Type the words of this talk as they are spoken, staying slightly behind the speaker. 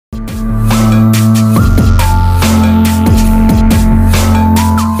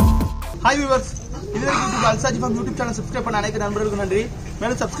Farms YouTube channel subscribe பண்ண அனைத்து நண்பர்களுக்கும் நன்றி.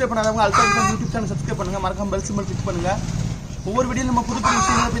 மேலும் subscribe பண்ணாதவங்க Al-Shaji Farms YouTube channel subscribe பண்ணுங்க. மறக்காம bell symbol click பண்ணுங்க. ஒவ்வொரு வீடியோல நம்ம புது புது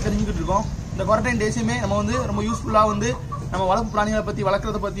விஷயங்களை பத்தி தெரிஞ்சுக்கிட்டு இருக்கோம். இந்த குவாரண்டைன் டேஸுமே நம்ம வந்து ரொம்ப யூஸ்ஃபுல்லா வந்து நம்ம வளர்ப்பு பிராணிகளை பத்தி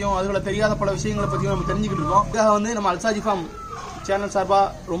வளர்க்கறத பத்தியும் அதுகள தெரியாத பல விஷயங்களை பத்தியும் நம்ம தெரிஞ்சுக்கிட்டு இருக்கோம். இதுக்காக வந்து நம்ம Al-Shaji Farm சேனல் சார்பா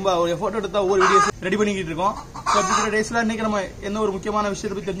ரொம்ப ஒரு எஃபோர்ட் எடுத்து ஒவ்வொரு வீடியோஸ் ரெடி பண்ணிக்கிட்டு இருக்கோம். ஸோ அப்படிங்கிற டேஸ்ல இன்னைக்கு நம்ம என்ன ஒரு முக்கியமான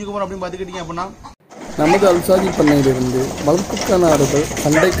விஷயத்தை பத்தி தெரிஞ்சுக்க போறோம் அப்படின்னு பாத்துக்கிட்டீங்க அப்படின்னா நமது அல்சாஜி பண்ணையிலிருந்து வளர்ப்புக்கான ஆடுகள்,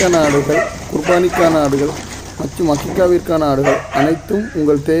 சண்டைக்கான ஆடுகள், குர்பானிக்கான ஆடுகள் மற்றும் அக்கிகாவிற்கான ஆடுகள் அனைத்தும்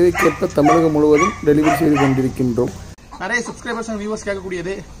உங்கள் தேவைக்கேற்ப தமிழகம் முழுவதும் டெலிவரி செய்து கொண்டிருக்கின்றோம். நிறைய சப்ஸ்கிரைபர்ஸ் அண்ட் வியூவர்ஸ்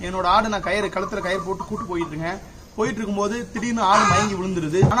கேட்கக்கூடியது, என்னோட ஆடு நான் கழுத்துல கயிறு போட்டு கூட்டு போயிட்டு இருக்கும்போது திடீர்னு ஆடு மயங்கி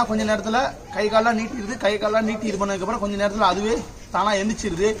விழுந்துருது. ஆனா கொஞ்ச நேரத்துல கை காலெல்லாம் நீட்டி இது பண்ணதுக்கு அப்புறம் கொஞ்ச நேரத்துல அதுவே தானா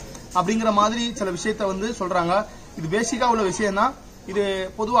எந்திரிச்சிருது அப்படிங்கிற மாதிரி சில விஷயத்த வந்து சொல்றாங்க. இது பேசிக்கா உள்ள விஷயம் தான். இது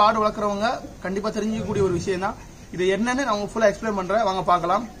பொதுவா ஆடு வளர்க்குறவங்க கண்டிப்பா தெரிஞ்சிக்கக்கூடிய ஒரு விஷயம் தான். இது என்னன்னு நான் ஃபுல்லா எக்ஸ்பிளைன் பண்றேன், வாங்க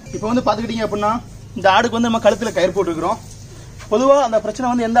பார்க்கலாம். இப்போ வந்து பாத்துக்கிட்டீங்க அப்படின்னா இந்த ஆடுக்கு வந்து நம்ம கழுத்துல கயிறு போட்டுருக்கிறோம். பொதுவா அந்த பிரச்சனை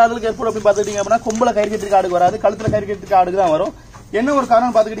வந்து எந்த ஆடுகளுக்கு ஏற்படும் அப்படின்னு பாத்துக்கிட்டீங்க அப்படின்னா கொம்புல கயிறு கட்டிருக்க ஆடுக்கு வராது, கழுத்துல கயிறு கட்டிருக்க ஆடுக்கு தான் வரும். என்ன ஒரு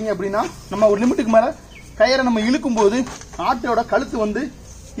காரணம் பாத்துக்கிட்டீங்க அப்படின்னா நம்ம ஒரு லிமிட்டுக்கு மேல கயிறை நம்ம இழுக்கும் போது ஆட்டோட கழுத்து வந்து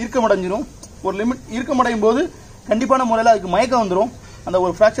இறுக்கமடைஞ்சிரும். ஒரு லிமிட் இறுக்கமடையும் போது கண்டிப்பான முறையில் அதுக்கு மயக்கம் வந்துடும். அந்த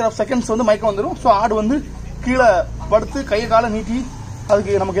ஒரு ஃபிராக்சர் ஆஃப் செகண்ட்ஸ் வந்து மயக்கம் வந்துடும். ஸோ ஆடு வந்து கீழே படுத்து கையை காலை நீட்டி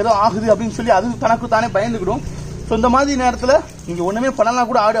அதுக்கு நமக்கு ஏதோ ஆகுது அப்படின்னு சொல்லி அது தனக்கு தானே பயந்துக்கிடும். ஸோ இந்த மாதிரி நேரத்தில் நீங்கள் ஒன்றுமே பண்ணலாம்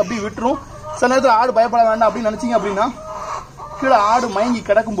கூட ஆடு அப்படியே விட்டுரும். சில நேரத்தில் ஆடு பயப்பட வேண்டாம் அப்படின்னு நினச்சிங்க அப்படின்னா கீழே ஆடு மயங்கி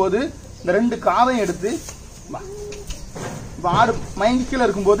கிடக்கும்போது இந்த ரெண்டு காதையும் எடுத்து இப்போ ஆடு மயங்கி கீழே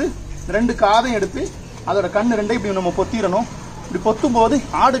இருக்கும்போது ரெண்டு காதையும் எடுத்து அதோட கண்ணு ரெண்டையும் இப்படி நம்ம பொத்திடணும். இப்படி பொத்தும் போது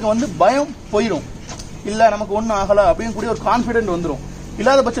ஆடுக்கு வந்து பயம் போயிடும். இல்லை நமக்கு ஒன்றும் ஆகலை அப்படின்னு கூடிய ஒரு கான்ஃபிடென்ட் வந்துடும்.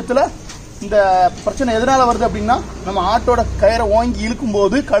 இல்லாத பட்சத்தில் இந்த பிரச்சனை எதனால வருது அப்படின்னா நம்ம ஆட்டோட கயிறை ஓங்கி இழுக்கும்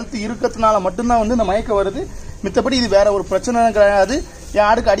போது கழுத்து இறுக்கத்தினால மட்டும்தான் வந்து இந்த மயக்கம் வருது. மித்தபடி இது வேற ஒரு பிரச்சனை கிடையாது. என்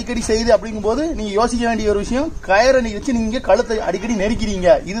ஆடுக்கு அடிக்கடி செய்யுது அப்படிங்கும் போது நீங்க யோசிக்க வேண்டிய ஒரு விஷயம், கயிறை வச்சு நீங்க கழுத்தை அடிக்கடி நெருக்கிறீங்க,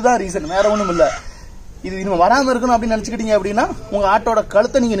 இதுதான் ரீசன், வேற ஒன்றும் இல்லை. இது நம்ம வராம இருக்கணும் அப்படின்னு நினைச்சுக்கிட்டீங்க அப்படின்னா உங்க ஆட்டோட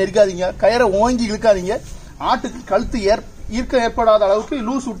கழுத்தை நீங்க நெருக்காதீங்க, கயிறை ஓங்கி இழுக்காதீங்க. ஆட்டுக்கு கழுத்து ஈர்க்க ஏற்படாத அளவுக்கு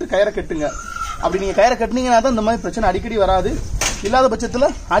லூஸ் விட்டு கயிறை கட்டுங்க. அப்படி நீங்க கயிறை கட்டினீங்கன்னா தான் இந்த மாதிரி பிரச்சனை அடிக்கடி வராது. இல்லாத பட்சத்தில்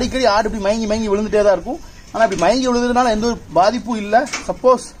அடிக்கடி ஆடு இப்படி மயங்கி விழுந்துட்டே தான் இருக்கும். ஆனால் இப்படி மயங்கி விழுந்ததுனால எந்த ஒரு பாதிப்பும் இல்லை.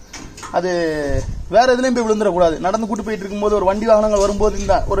 சப்போஸ் அது வேற எதுலையும் போய் விழுந்துடக்கூடாது. நடந்து கூட்டு போயிட்டு இருக்கும்போது ஒரு வண்டி வாகனங்கள் வரும்போது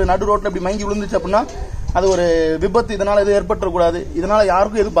இந்த ஒரு நடு ரோட்டில் இப்படி மயங்கி விழுந்துச்சு அப்படின்னா அது ஒரு விபத்து, இதனால எதுவும் ஏற்பட்டுறக்கூடாது, இதனால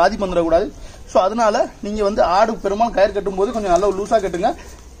யாருக்கும் எதுவும் பாதிப்பு வந்துடக்கூடாது. ஸோ அதனால நீங்க வந்து ஆடு பெரும்பாலும் கயிறு கட்டும் போது கொஞ்சம் நல்லா லூஸா கட்டுங்க.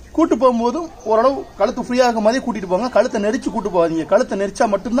 கூட்டு போகும்போதும் ஓரளவு கழுத்து ஃப்ரீயா இருக்க மாதிரி கூட்டிட்டு போங்க. கழுத்தை நெரிச்சு கூட்டு போகாதீங்க. கழுத்தை நெரிச்சா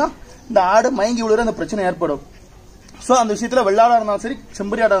மட்டும்தான் இந்த ஆடு மயங்கி விழுற அந்த பிரச்சனை ஏற்படும். ஸோ அந்த விஷயத்துல வெள்ளாடா இருந்தாலும் சரி,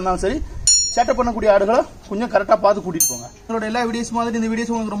 செம்பரி ஆடா இருந்தாலும் சரி, சேட்டை பண்ணக்கூடிய ஆடுகளை கொஞ்சம் கரெக்டா பார்த்து கூட்டிட்டு போங்க. எங்களோட எல்லா வீடியோஸ் மாதிரி இந்த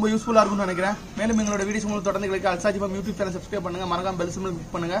வீடியோஸ் உங்களுக்கு ரொம்ப யூஸ்ஃபுல்லா இருக்கும்னு நினைக்கிறேன். மேலும் எங்களோட வீடியோஸ் உங்களுக்கு தொடர்ந்து கிடைக்க Al-Shaji Farms YouTube channel subscribe பண்ணுங்க. மறக்காம பெல் சிம்பல்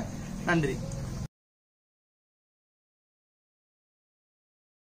கிளிக் பண்ணுங்க. நன்றி.